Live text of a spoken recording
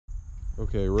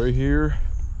Okay, right here,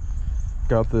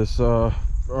 got this, I'm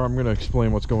gonna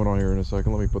explain what's going on here in a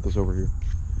second. Let me put this over here.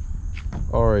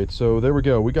 All right, so there we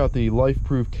go. We got the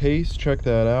Lifeproof case. Check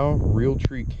that out.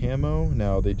 RealTree Camo.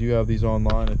 Now, they do have these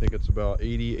online. I think it's about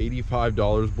 $80,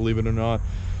 $85, believe it or not.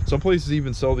 Some places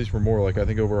even sell these for more, like I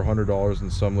think over $100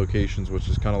 in some locations, which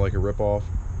is kind of like a ripoff.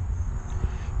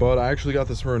 But I actually got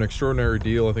this for an extraordinary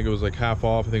deal. I think it was like half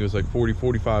off. I think it was like 40,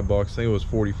 45 bucks. I think it was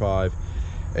 45.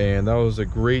 And that was a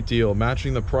great deal,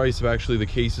 matching the price of actually the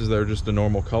cases that are just a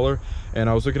normal color. And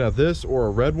I was looking at this or a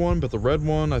red one, but the red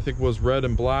one I think was red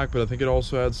and black, but I think it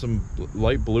also had some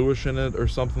light bluish in it or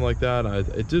something like that.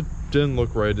 It didn't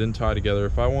look right, it didn't tie together.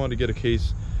 If I wanted to get a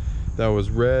case that was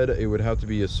red, it would have to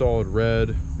be a solid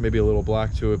red, maybe a little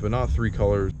black to it, but not three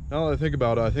colors. Now that I think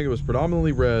about it, I think it was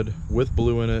predominantly red with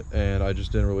blue in it, and I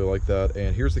just didn't really like that.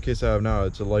 And here's the case I have now.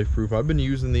 It's a Lifeproof. I've been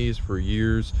using these for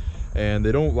years, and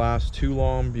they don't last too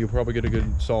long. You'll probably get a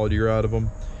good solid year out of them,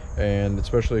 and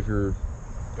especially if you're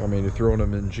throwing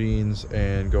them in jeans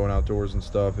and going outdoors and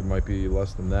stuff, it might be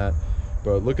less than that.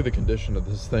 But look at the condition of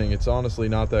this thing. It's honestly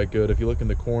not that good. If you look in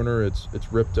the corner, it's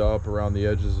ripped up around the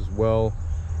edges as well,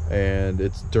 and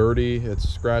it's dirty, it's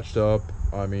scratched up.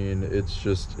 I mean, it's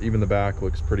just, even the back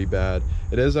looks pretty bad.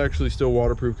 It is actually still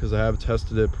waterproof because I have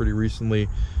tested it pretty recently,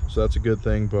 so that's a good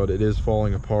thing, but it is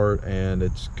falling apart and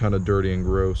it's kind of dirty and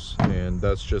gross, and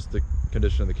that's just the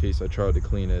condition of the case. I tried to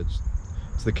clean it.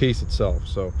 It's the case itself.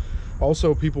 So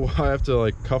also, I have to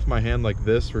like cuff my hand like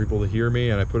this for people to hear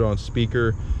me, and I put it on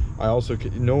speaker.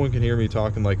 No one can hear me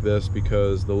talking like this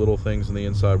because the little things on the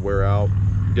inside wear out.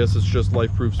 I guess it's just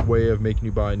Lifeproof's way of making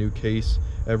you buy a new case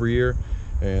every year,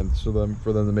 and so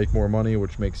for them to make more money,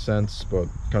 which makes sense, but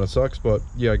kind of sucks. But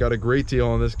yeah, I got a great deal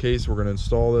on this case. We're going to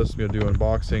install this. We're going to do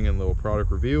unboxing and a little product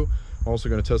review. I'm also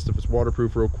going to test if it's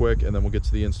waterproof real quick, and then we'll get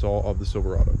to the install of the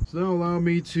Silverado. So now allow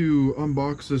me to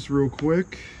unbox this real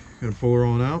quick. Gonna pull her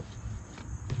on out.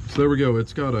 So there we go.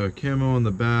 It's got a camo on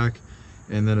the back,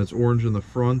 and then it's orange in the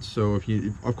front. So if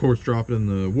you, of course, drop it in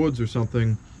the woods or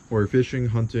something, or you're fishing,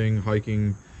 hunting,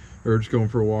 hiking, or just going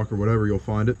for a walk or whatever, you'll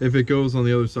find it. If it goes on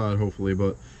the other side, hopefully.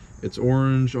 But it's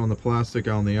orange on the plastic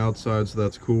on the outside, so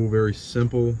that's cool. Very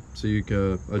simple. So you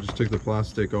can, I just took the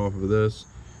plastic off of this,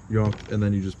 and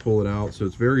then you just pull it out. So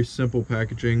it's very simple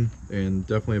packaging, and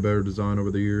definitely a better design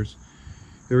over the years.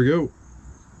 Here we go.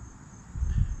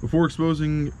 Before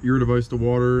exposing your device to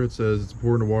water, it says it's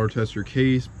important to water test your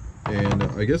case. And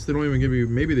I guess they don't even give you,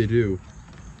 maybe they do,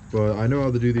 but I know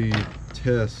how to do the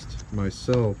test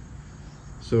myself.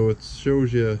 So it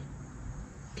shows you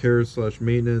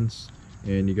care/maintenance,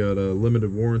 and you got a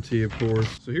limited warranty, of course.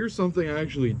 So here's something I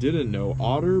actually didn't know.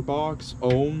 OtterBox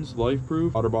owns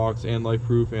Lifeproof. OtterBox and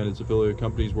Lifeproof and its affiliate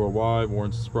companies worldwide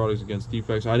warrants its products against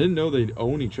defects. I didn't know they'd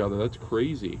own each other. That's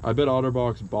crazy. I bet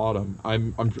OtterBox bought them.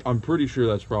 I'm pretty sure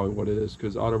that's probably what it is,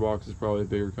 because OtterBox is probably a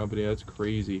bigger company. That's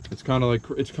crazy. It's kind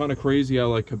of crazy how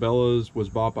like Cabela's was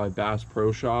bought by Bass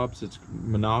Pro Shops. It's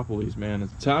monopolies, man.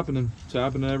 It's happening. It's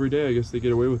happening every day. I guess they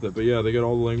get away with it. But yeah, they got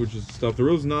all the languages and stuff. There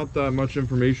was not that much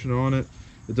information on it.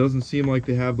 It doesn't seem like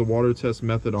they have the water test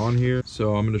method on here,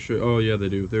 so I'm going to show you. Oh yeah, they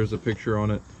do. There's a picture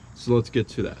on it. So let's get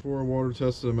to that. Before I water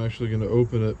test it, I'm actually going to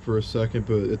open it for a second,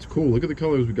 but it's cool. Look at the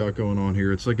colors we got going on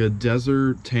here. It's like a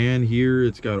desert tan here.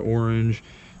 It's got orange,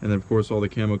 and then of course all the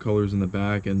camo colors in the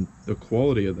back, and the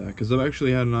quality of that, because I've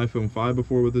actually had an iPhone 5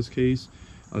 before with this case.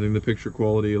 I think the picture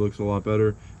quality looks a lot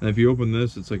better. And if you open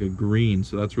this, it's like a green,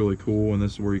 so that's really cool. And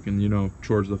this is where you can, you know,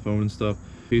 charge the phone and stuff.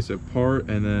 Piece it apart,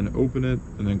 and then open it,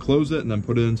 and then close it, and then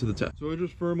put it into the test. So I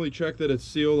just firmly checked that it's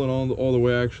sealed and all the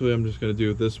way. Actually, I'm just going to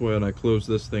do it this way, and I close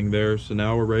this thing there. So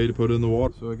now we're ready to put it in the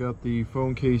water. So I got the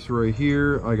phone case right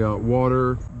here. I got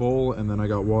water bowl, and then I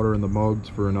got water in the mugs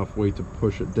for enough weight to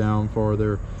push it down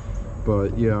farther.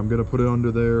 But yeah, I'm going to put it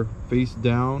under there, face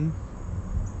down.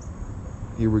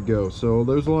 Here we go. So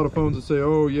there's a lot of phones that say,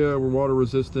 oh yeah, we're water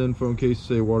resistant. Phone cases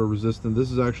say water resistant. This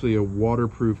is actually a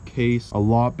waterproof case, a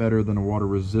lot better than a water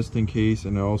resistant case,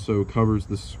 and it also covers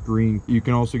the screen. You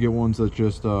can also get ones that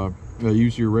just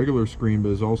use your regular screen, but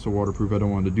is also waterproof. I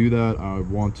don't want to do that. I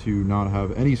want to not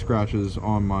have any scratches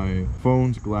on my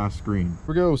phone's glass screen. Here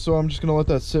we go. So I'm just gonna let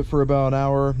that sit for about an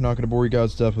hour. I'm not gonna bore you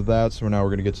guys to death with that. So now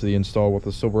we're gonna get to the install with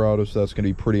the Silverado. So that's gonna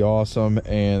be pretty awesome.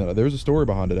 And there's a story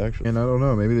behind it actually. And I don't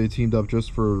know, maybe they teamed up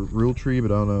just for RealTree,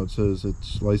 but I don't know. It says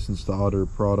it's licensed to Otter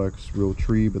Products,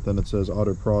 RealTree, but then it says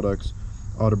Otter Products,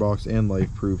 OtterBox, and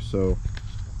Lifeproof. So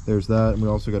there's that. And we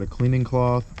also got a cleaning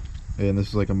cloth. And this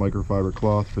is like a microfiber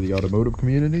cloth for the automotive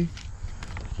community,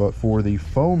 but for the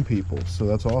phone people. So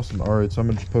that's awesome. All right, so I'm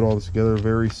gonna just put all this together.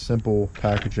 Very simple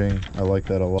packaging. I like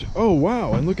that a lot. Oh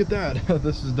wow, and look at that.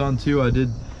 This is done too. I did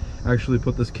actually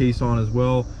put this case on as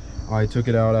well. I took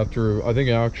it out after, I think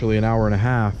actually an hour and a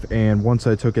half, and once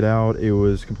I took it out, it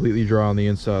was completely dry on the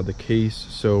inside of the case,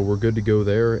 so we're good to go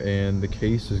there. And the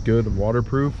case is good and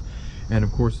waterproof, and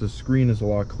of course the screen is a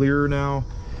lot clearer now.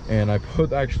 And I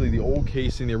put actually the old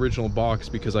case in the original box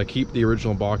because I keep the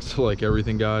original box to like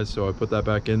everything, guys, so I put that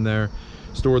back in there,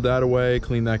 stored that away,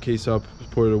 cleaned that case up,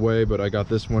 put it away. But I got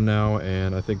this one now,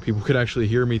 and I think people could actually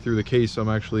hear me through the case, so I'm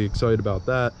actually excited about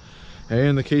that.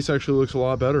 And the case actually looks a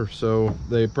lot better, so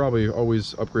they probably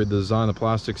always upgrade the design. The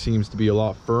plastic seems to be a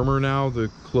lot firmer now. To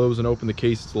close and open the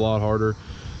case, it's a lot harder,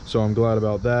 so I'm glad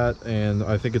about that. And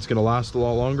I think it's going to last a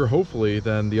lot longer, hopefully,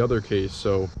 than the other case.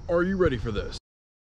 So are you ready for this?